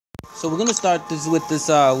So we're gonna start this with this.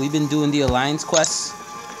 We've been doing the Alliance quest.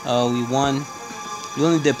 We won. We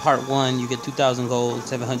only did part 1. You get 2,000 gold,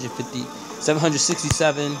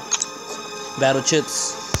 767 battle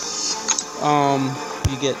chips.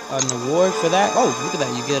 You get an award for that. Oh, look at that!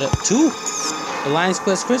 You get 2 Alliance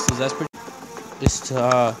quest crystals. That's pretty. Just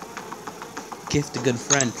to gift a good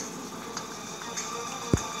friend.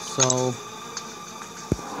 So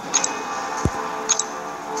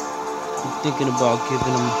I'm thinking about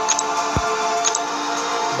giving him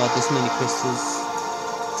about this many crystals.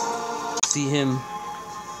 See him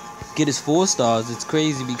get his 4 stars. It's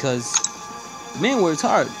crazy because man works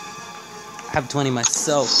hard. I have 20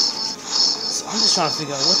 myself, so I'm just trying to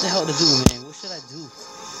figure out what the hell to do, man. What should I do?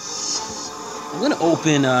 I'm gonna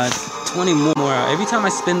open 20 more. Every time I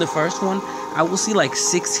spin the first one, I will see like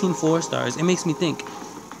 16 4 stars. It makes me think,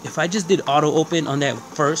 if I just did auto open on that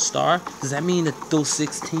first star, does that mean that those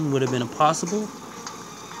 16 would have been a possible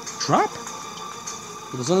drop?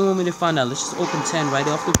 There's only one way to find out. Let's just open 10 right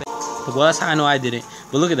off the bat. Well, that's how I know I did it.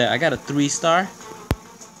 But look at that. I got a 3-star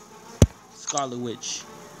Scarlet Witch.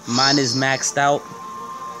 Mine is maxed out.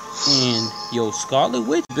 And yo, Scarlet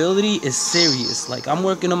Witch ability is serious. Like, I'm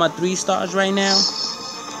working on my 3 stars right now.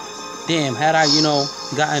 Damn, had I,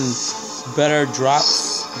 gotten better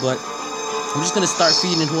drops. But I'm just gonna start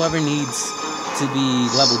feeding whoever needs to be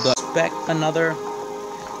leveled up. Expect another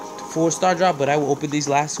 4-star drop, but I will open these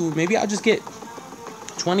last 2. Maybe I'll just get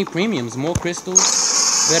 20 premiums, more crystals,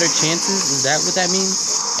 better chances. Is that what that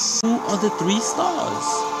means? 2 of the 3 stars.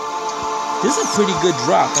 This is a pretty good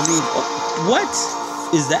drop. I mean, what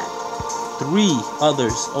is that? 3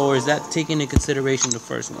 others, or is that taking into consideration the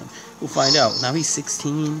first one? We'll find out. Now he's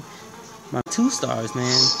 16. My 2 stars,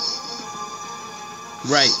 man.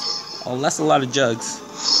 Right. Oh, that's a lot of jugs.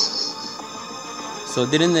 So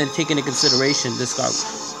didn't they take into consideration this card?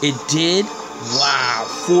 It did. Wow,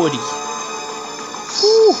 40.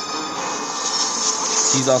 Woo.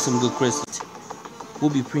 These are some good crystals. Will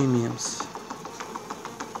be premiums.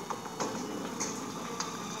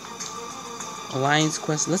 Alliance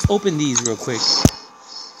quest. Let's open these real quick.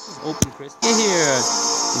 Let's open crystals. Get here.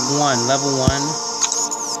 1 level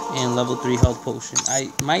 1 and level 3 health potion.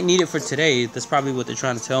 I might need it for today. That's probably what they're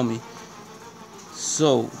trying to tell me.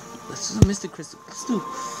 So let's do Mystic Crystal. Let's do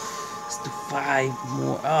 5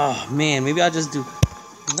 more. Oh man, maybe I'll just do.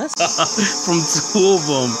 Let's from 2 of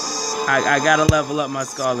them. I gotta level up my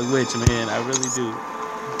Scarlet Witch, man. I really do.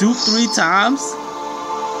 Dupe 3 times.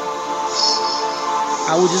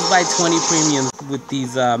 I would just buy 20 premiums with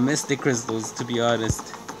these Mystic Crystals, to be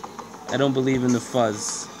honest. I don't believe in the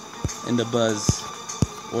fuzz, and the buzz,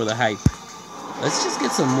 or the hype. Let's just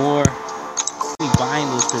get some more. Buying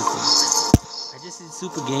those crystals. I just did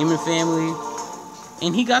Super Gaming Family,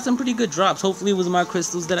 and he got some pretty good drops. Hopefully it was my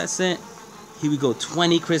crystals that I sent. Here we go,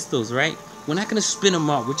 20 crystals, right? We're not gonna spin them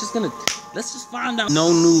up. We're just gonna, let's just find out.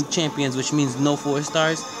 No new champions, which means no 4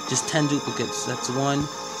 stars. Just 10 duplicates. That's 1, 2,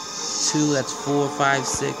 that's 4, 5,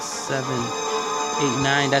 6, 7, 8,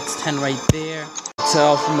 9. That's 10 right there.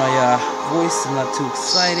 Tell from my voice, I'm not too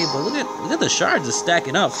excited, but look at the shards are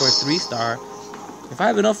stacking up for a 3-star. If I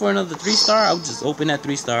have enough for another 3-star, I'll just open that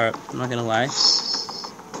 3-star. I'm not gonna lie.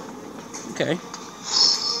 Okay.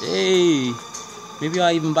 Hey, maybe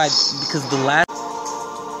I'll even buy, because the last,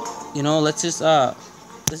 let's just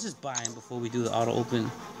buy them before we do the auto open.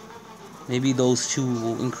 Maybe those 2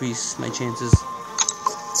 will increase my chances.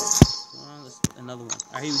 Another one.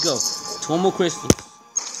 Alright, here we go. 2 more crystals.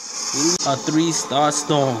 A 3-star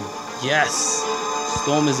Storm. Yes.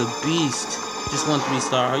 Storm is a beast. Just 1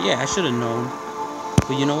 3-star. Oh, yeah, I should have known.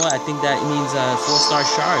 But you know what? I think that means 4-star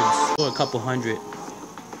shards. Or a couple hundred.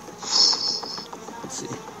 Let's see.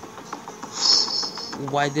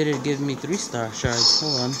 Why did it give me 3-star shards?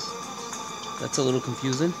 Hold on. That's a little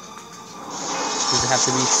confusing. Does it have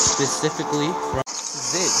to be specifically from...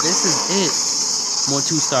 This is it. More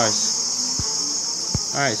 2 stars.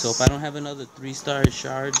 Alright, so if I don't have another 3-star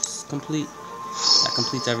shards complete, that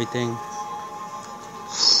completes everything.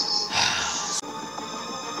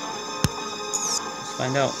 Let's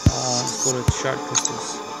find out. Let's go to shard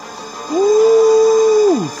crystals.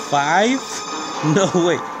 Woo! 5? No,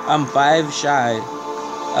 wait. I'm 5 shy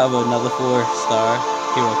of another 4-star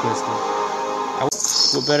hero crystal.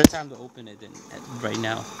 What better time to open it than right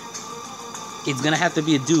now? It's gonna have to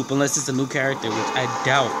be a dupe unless it's a new character, which I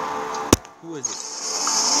doubt. Who is it?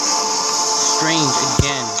 Strange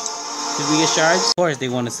again. Did we get shards? Of course they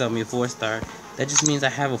want to sell me a 4-star. That just means I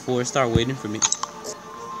have a 4-star waiting for me.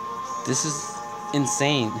 This is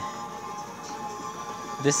insane.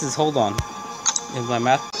 This is, hold on. Is my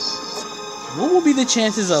math? What will be the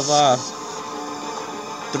chances of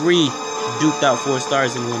 3 duped out 4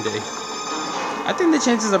 stars in one day. I think the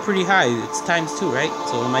chances are pretty high. It's ×2, right?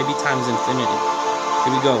 So it might be times infinity.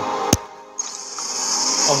 Here we go.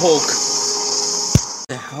 A Hulk. What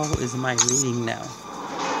the hell is my rating now?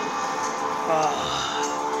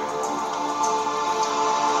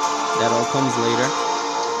 That all comes later.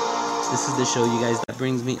 This is to show you guys that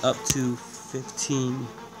brings me up to 15.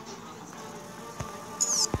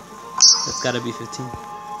 That's gotta be 15.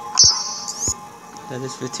 That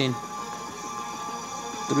is 15.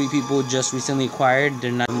 3 people just recently acquired.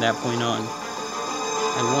 They're not from that point on.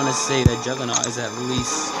 I want to say that Juggernaut is at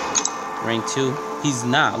least rank 2. He's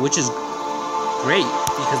not, which is great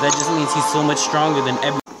because that just means he's so much stronger than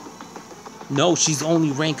every. No, she's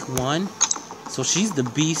only rank 1. So she's the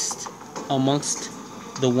beast amongst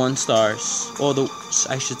the 1 stars, or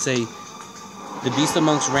I should say, the beast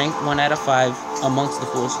amongst rank 1 out of 5 amongst the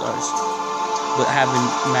 4 stars. But I haven't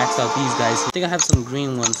maxed out these guys. I think I have some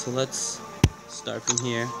green ones, so let's start from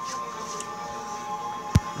here.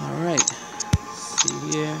 All right, see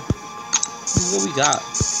here. This is what we got.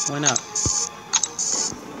 Why not?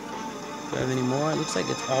 Do I have any more? It looks like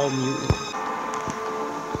it's all mutant.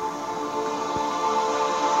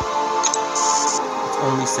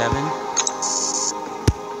 Only 7.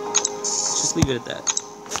 Let's just leave it at that,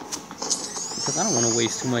 because I don't want to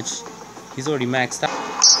waste too much. He's already maxed out.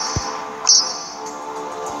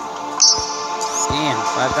 Damn,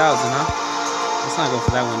 5,000, huh? Let's not go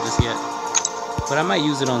for that one just yet. But I might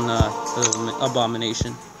use it on the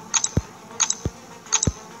Abomination.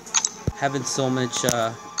 Having so much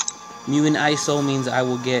mutant ISO means I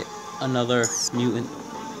will get another mutant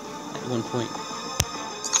at one point.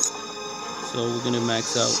 So we're gonna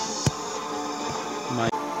max out my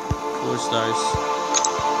 4 stars.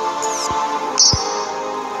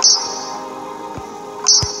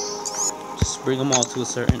 Just bring them all to a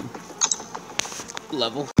certain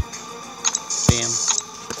level. Bam.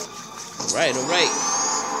 Alright, alright.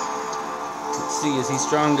 Let's see, is he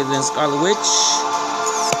stronger than Scarlet Witch?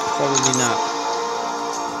 Probably not.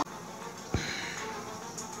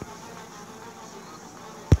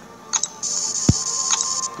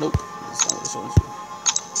 Nope. This one's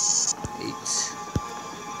 8.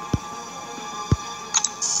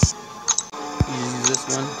 You just use this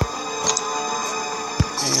one.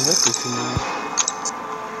 And let's do 2 more.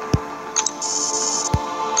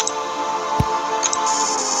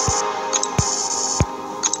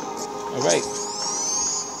 Alright.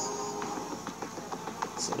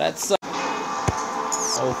 So that's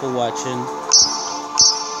all for watching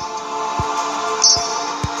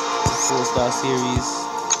the 4-star series.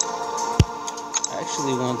 I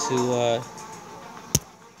actually want to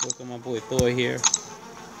work on my boy Thor here.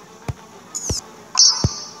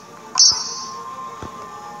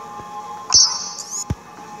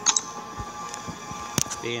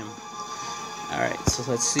 Bam. Alright, so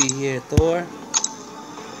let's see here, Thor.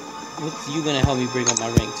 What's you gonna help me bring up my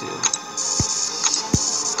rank to?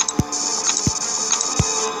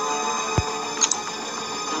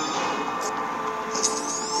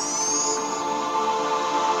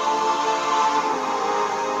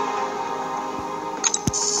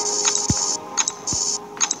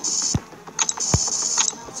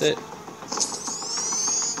 That's it.